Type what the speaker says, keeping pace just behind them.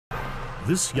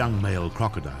This young male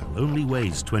crocodile only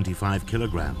weighs 25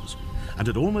 kilograms, and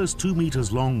at almost 2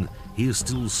 meters long, he is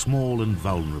still small and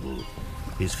vulnerable.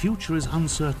 His future is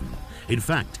uncertain. In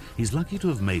fact, he's lucky to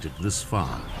have made it this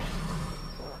far.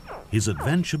 His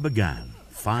adventure began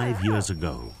 5 years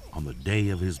ago on the day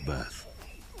of his birth.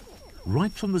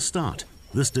 Right from the start,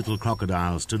 this little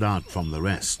crocodile stood out from the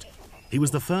rest. He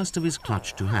was the first of his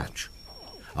clutch to hatch.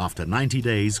 After 90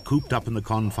 days cooped up in the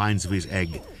confines of his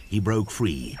egg, he broke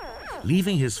free,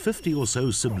 leaving his 50 or so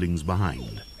siblings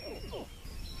behind.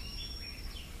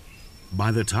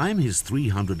 By the time his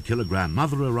 300-kilogram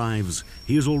mother arrives,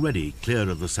 he is already clear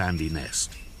of the sandy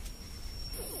nest.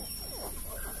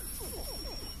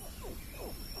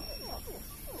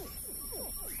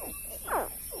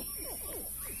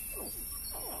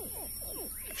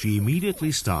 She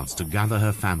immediately starts to gather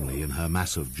her family in her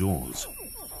massive jaws.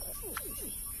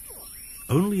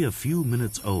 Only a few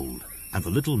minutes old, and the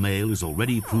little male is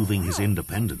already proving his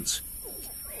independence.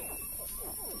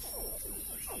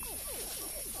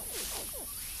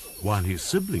 While his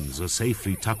siblings are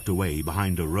safely tucked away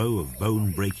behind a row of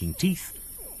bone-breaking teeth,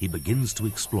 he begins to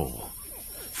explore.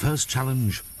 First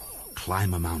challenge,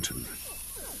 climb a mountain.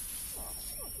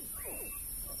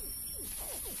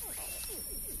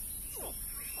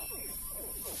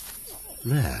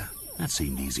 There, that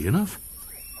seemed easy enough.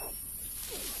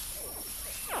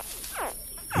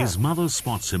 His mother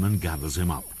spots him and gathers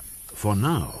him up. For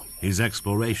now, his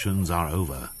explorations are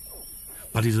over.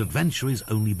 But his adventure is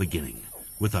only beginning,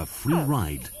 with a free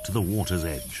ride to the water's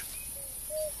edge.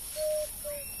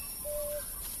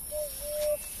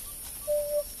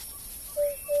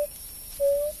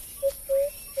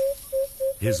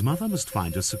 His mother must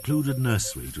find a secluded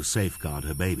nursery to safeguard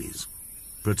her babies.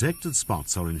 Protected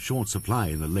spots are in short supply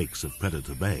in the lakes of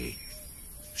Predator Bay.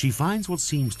 She finds what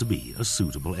seems to be a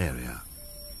suitable area.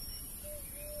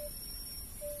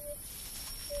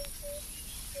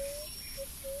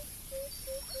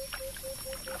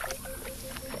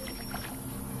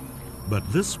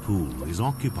 But this pool is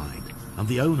occupied, and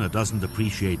the owner doesn't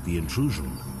appreciate the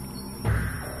intrusion.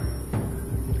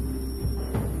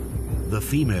 The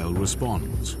female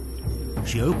responds.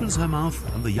 She opens her mouth,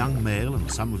 and the young male and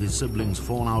some of his siblings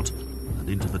fall out and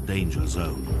into the danger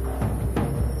zone.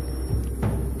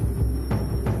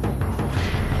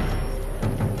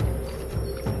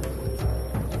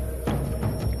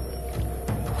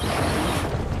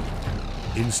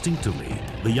 Instinctively,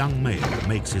 the young male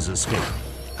makes his escape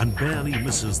and barely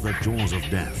misses the jaws of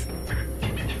death.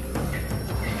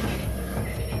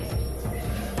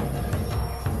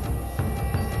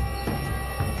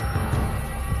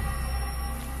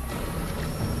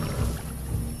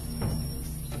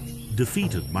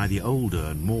 Defeated by the older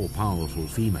and more powerful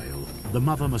female, the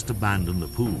mother must abandon the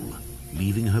pool,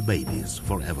 leaving her babies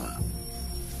forever.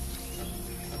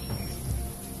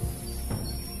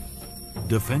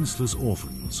 Defenseless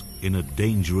orphans in a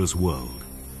dangerous world.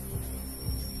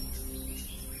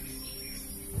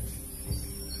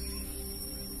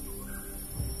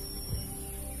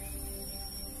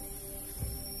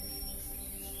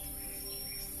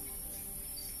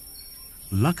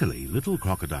 Luckily, little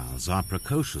crocodiles are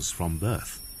precocious from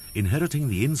birth, inheriting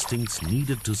the instincts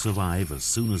needed to survive as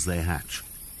soon as they hatch.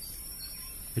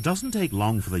 It doesn't take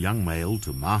long for the young male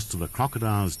to master the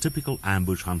crocodile's typical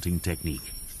ambush hunting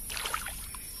technique.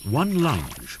 One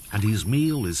lunge, and his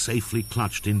meal is safely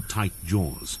clutched in tight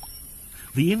jaws.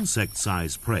 The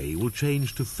insect-sized prey will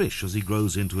change to fish as he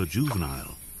grows into a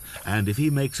juvenile, and if he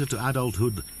makes it to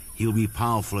adulthood, he'll be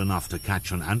powerful enough to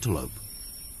catch an antelope.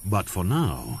 But for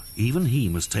now, even he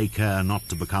must take care not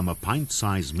to become a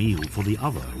pint-sized meal for the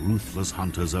other ruthless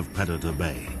hunters of Predator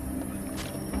Bay.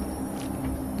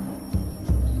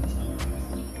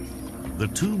 The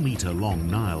 2-meter-long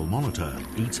Nile monitor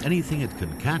eats anything it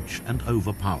can catch and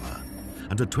overpower,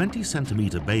 and a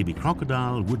 20-centimeter baby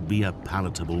crocodile would be a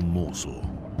palatable morsel.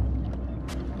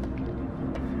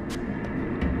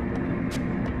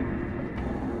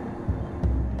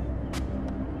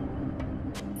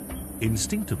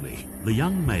 Instinctively, the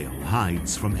young male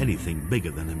hides from anything bigger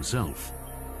than himself.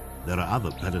 There are other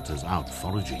predators out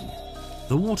foraging.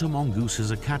 The water mongoose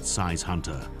is a cat-sized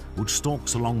hunter which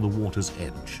stalks along the water's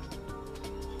edge.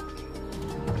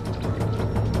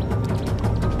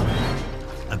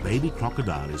 A baby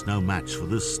crocodile is no match for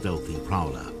this stealthy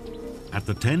prowler. At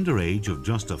the tender age of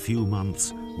just a few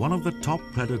months, one of the top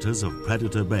predators of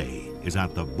Predator Bay is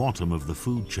at the bottom of the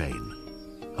food chain.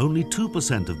 Only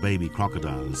 2% of baby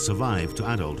crocodiles survive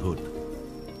to adulthood.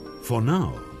 For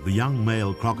now, the young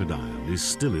male crocodile is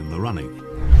still in the running.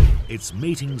 It's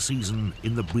mating season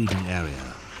in the breeding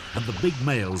area, and the big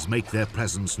males make their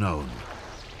presence known.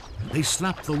 They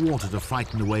slap the water to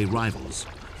frighten away rivals,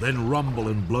 then rumble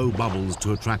and blow bubbles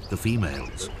to attract the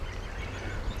females.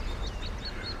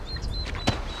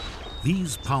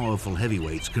 These powerful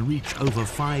heavyweights can reach over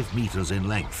 5 meters in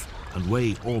length and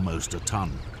weigh almost a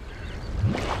ton.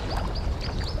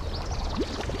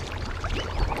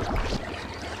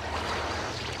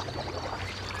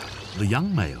 The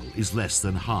young male is less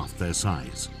than half their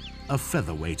size, a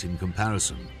featherweight in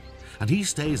comparison, and he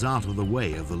stays out of the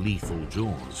way of the lethal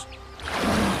jaws.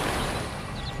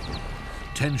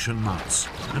 Tension mounts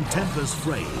and tempers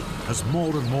fray as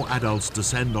more and more adults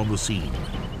descend on the scene.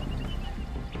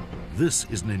 This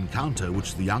is an encounter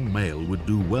which the young male would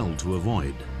do well to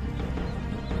avoid.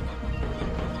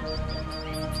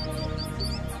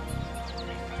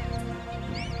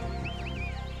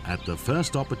 At the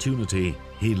first opportunity,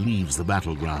 he leaves the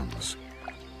battlegrounds.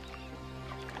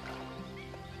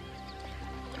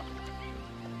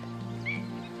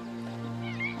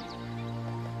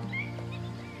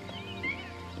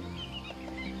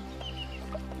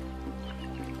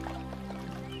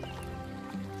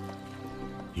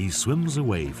 He swims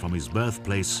away from his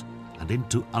birthplace and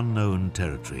into unknown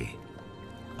territory.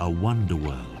 A wonder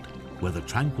world where the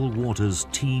tranquil waters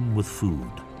teem with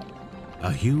food.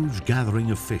 A huge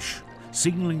gathering of fish,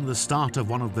 signaling the start of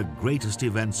one of the greatest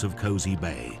events of Kosi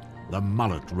Bay, the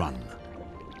mullet run.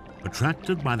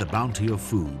 Attracted by the bounty of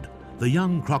food, the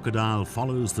young crocodile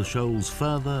follows the shoals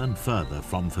further and further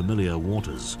from familiar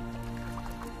waters.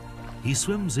 He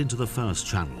swims into the first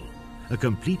channel, a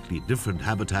completely different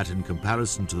habitat in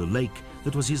comparison to the lake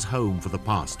that was his home for the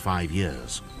past 5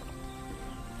 years.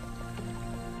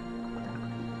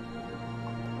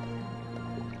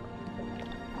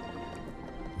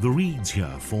 The reeds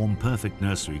here form perfect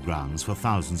nursery grounds for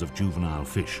thousands of juvenile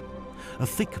fish, a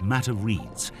thick mat of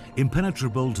reeds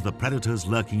impenetrable to the predators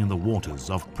lurking in the waters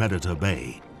of Predator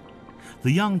Bay.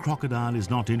 The young crocodile is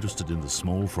not interested in the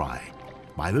small fry.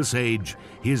 By this age,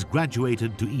 he is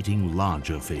graduated to eating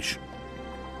larger fish.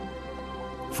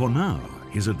 For now,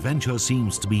 his adventure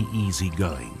seems to be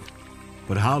easy-going.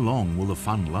 But how long will the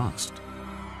fun last?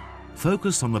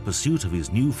 Focused on the pursuit of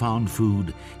his newfound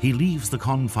food, he leaves the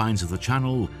confines of the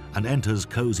channel and enters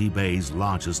Kosi Bay's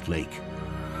largest lake.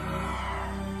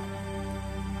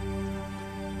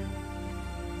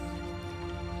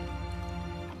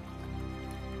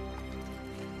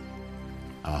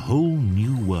 A whole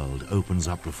new world opens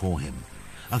up before him.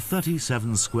 A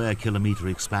 37 square kilometer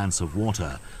expanse of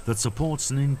water that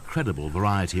supports an incredible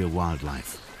variety of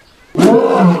wildlife.